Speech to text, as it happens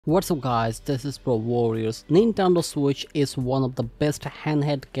What's up guys, this is Pro Warriors. Nintendo Switch is one of the best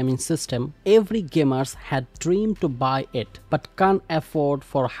handheld gaming system. Every gamers had dreamed to buy it but can't afford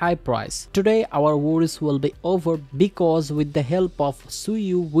for high price. Today our worries will be over because with the help of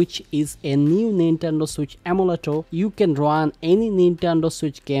SUYU, which is a new Nintendo Switch emulator, you can run any Nintendo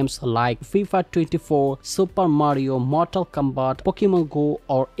Switch games like FIFA 24, Super Mario, Mortal Kombat, Pokemon Go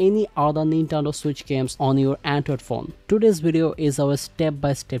or any other Nintendo Switch games on your Android phone. Today's video is our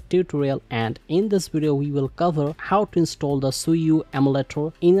step-by-step tutorial, and in this video we will cover how to install the SUYU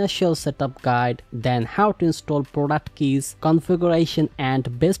emulator, initial setup guide, then how to install product keys, configuration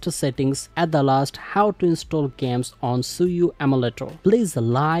and best settings, at the last how to install games on SUYU emulator. Please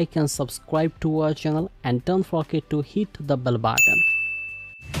like and subscribe to our channel and don't forget to hit the bell button.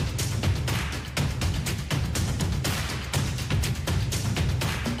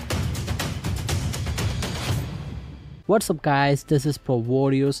 What's up guys, this is Pro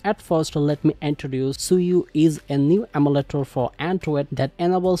Warriors. At first let me introduce SUYU is a new emulator for Android that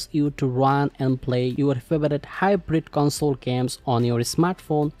enables you to run and play your favorite hybrid console games on your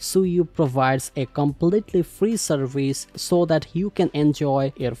smartphone. SUYU provides a completely free service so that you can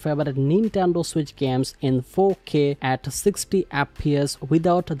enjoy your favorite Nintendo Switch games in 4K at 60 FPS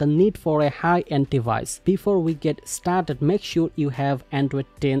without the need for a high-end device. Before we get started, make sure you have Android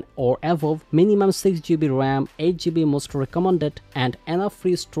 10 or above, minimum 6GB RAM, 8GB most recommended, and enough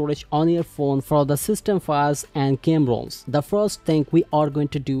free storage on your phone for the system files and game ROMs. The first thing we are going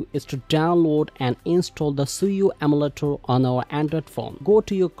to do is to download and install the SUYU emulator on our Android phone. Go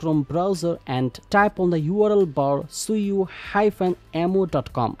to your Chrome browser and type on the URL bar suyu-emu.com.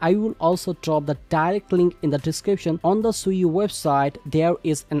 I will also drop the direct link in the description. On the SUYU website there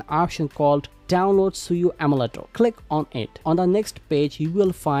is an option called Download SUYU emulator. Click on it. On the next page you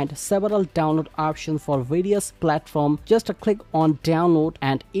will find several download options for various platforms. Just click on download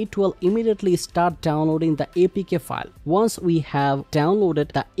and it will immediately start downloading the APK file. Once we have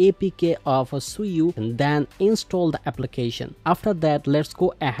downloaded the APK of SUYU, then install the application. After that, let's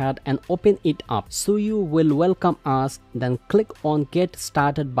go ahead and open it up. SUYU will welcome us, then click on get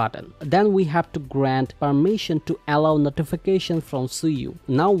started button. Then we have to grant permission to allow notification from SUYU.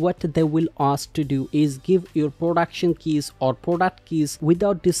 Now what they will ask to do is give your production keys or product keys.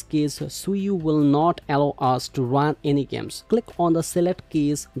 Without this case, SUYU will not allow us to run any games. Click on the select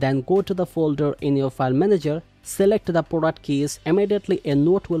keys, then go to the folder in your file manager. Select the product keys. Immediately a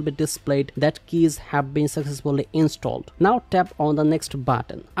note will be displayed that keys have been successfully installed. Now tap on the next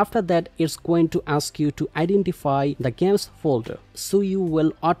button. After that, it's going to ask you to identify the games folder. SUYU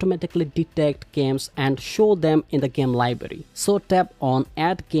will automatically detect games and show them in the game library. So tap on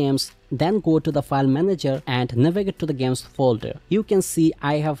add games, then go to the file manager and navigate to the games folder. You can see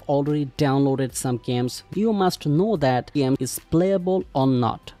I have already downloaded some games. You must know that game is playable or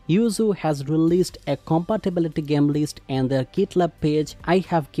not. Yuzu has released a compatibility game list in their GitLab page. I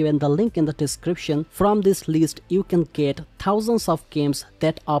have given the link in the description. From this list you can get thousands of games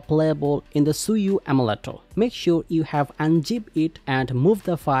that are playable in the SUYU emulator. Make sure you have unzip it and move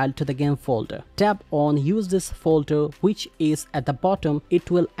the file to the game folder. Tap on use this folder, which is at the bottom.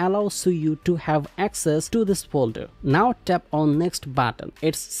 It will allow SUYU to have access to this folder. Now tap on next button.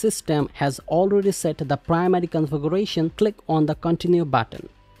 Its system has already set the primary configuration. Click on the continue button.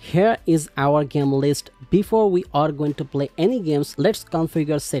 Here is our game list. Before we are going to play any games, let's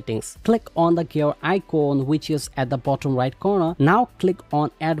configure settings. Click on the gear icon which is at the bottom right corner. Now click on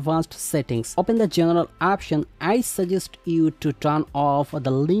advanced settings. Open the general option. I suggest you to turn off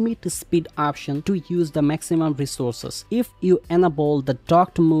the limit speed option to use the maximum resources. If you enable the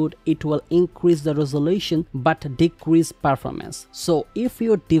docked mode, it will increase the resolution but decrease performance. So if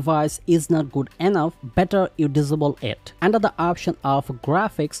your device is not good enough, better you disable it. Under the option of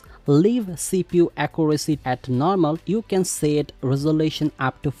graphics, leave CPU accuracy at normal. You can set resolution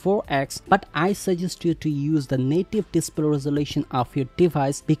up to 4x, but I suggest you to use the native display resolution of your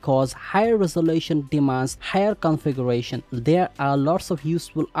device because higher resolution demands higher configuration. There are lots of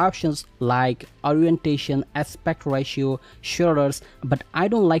useful options like orientation, aspect ratio, shaders, but I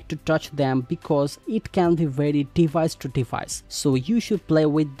don't like to touch them because it can be very device to device. So you should play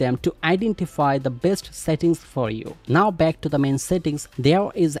with them to identify the best settings for you. Now back to the main settings. There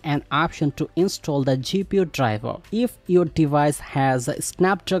is an option to install the GPU driver. If your device has a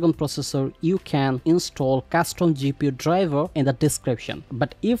Snapdragon processor, you can install custom GPU driver in the description.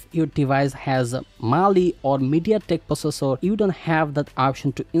 But if your device has a Mali or MediaTek processor, you don't have that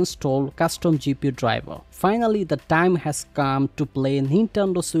option to install custom GPU GPU driver. Finally, the time has come to play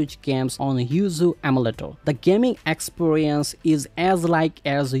Nintendo Switch games on Yuzu Emulator. The gaming experience is as like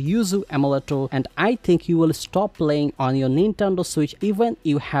as Yuzu Emulator, and I think you will stop playing on your Nintendo Switch even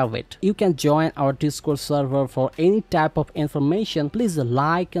if you have it. You can join our Discord server for any type of information. Please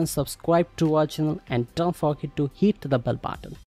like and subscribe to our channel and don't forget to hit the bell button.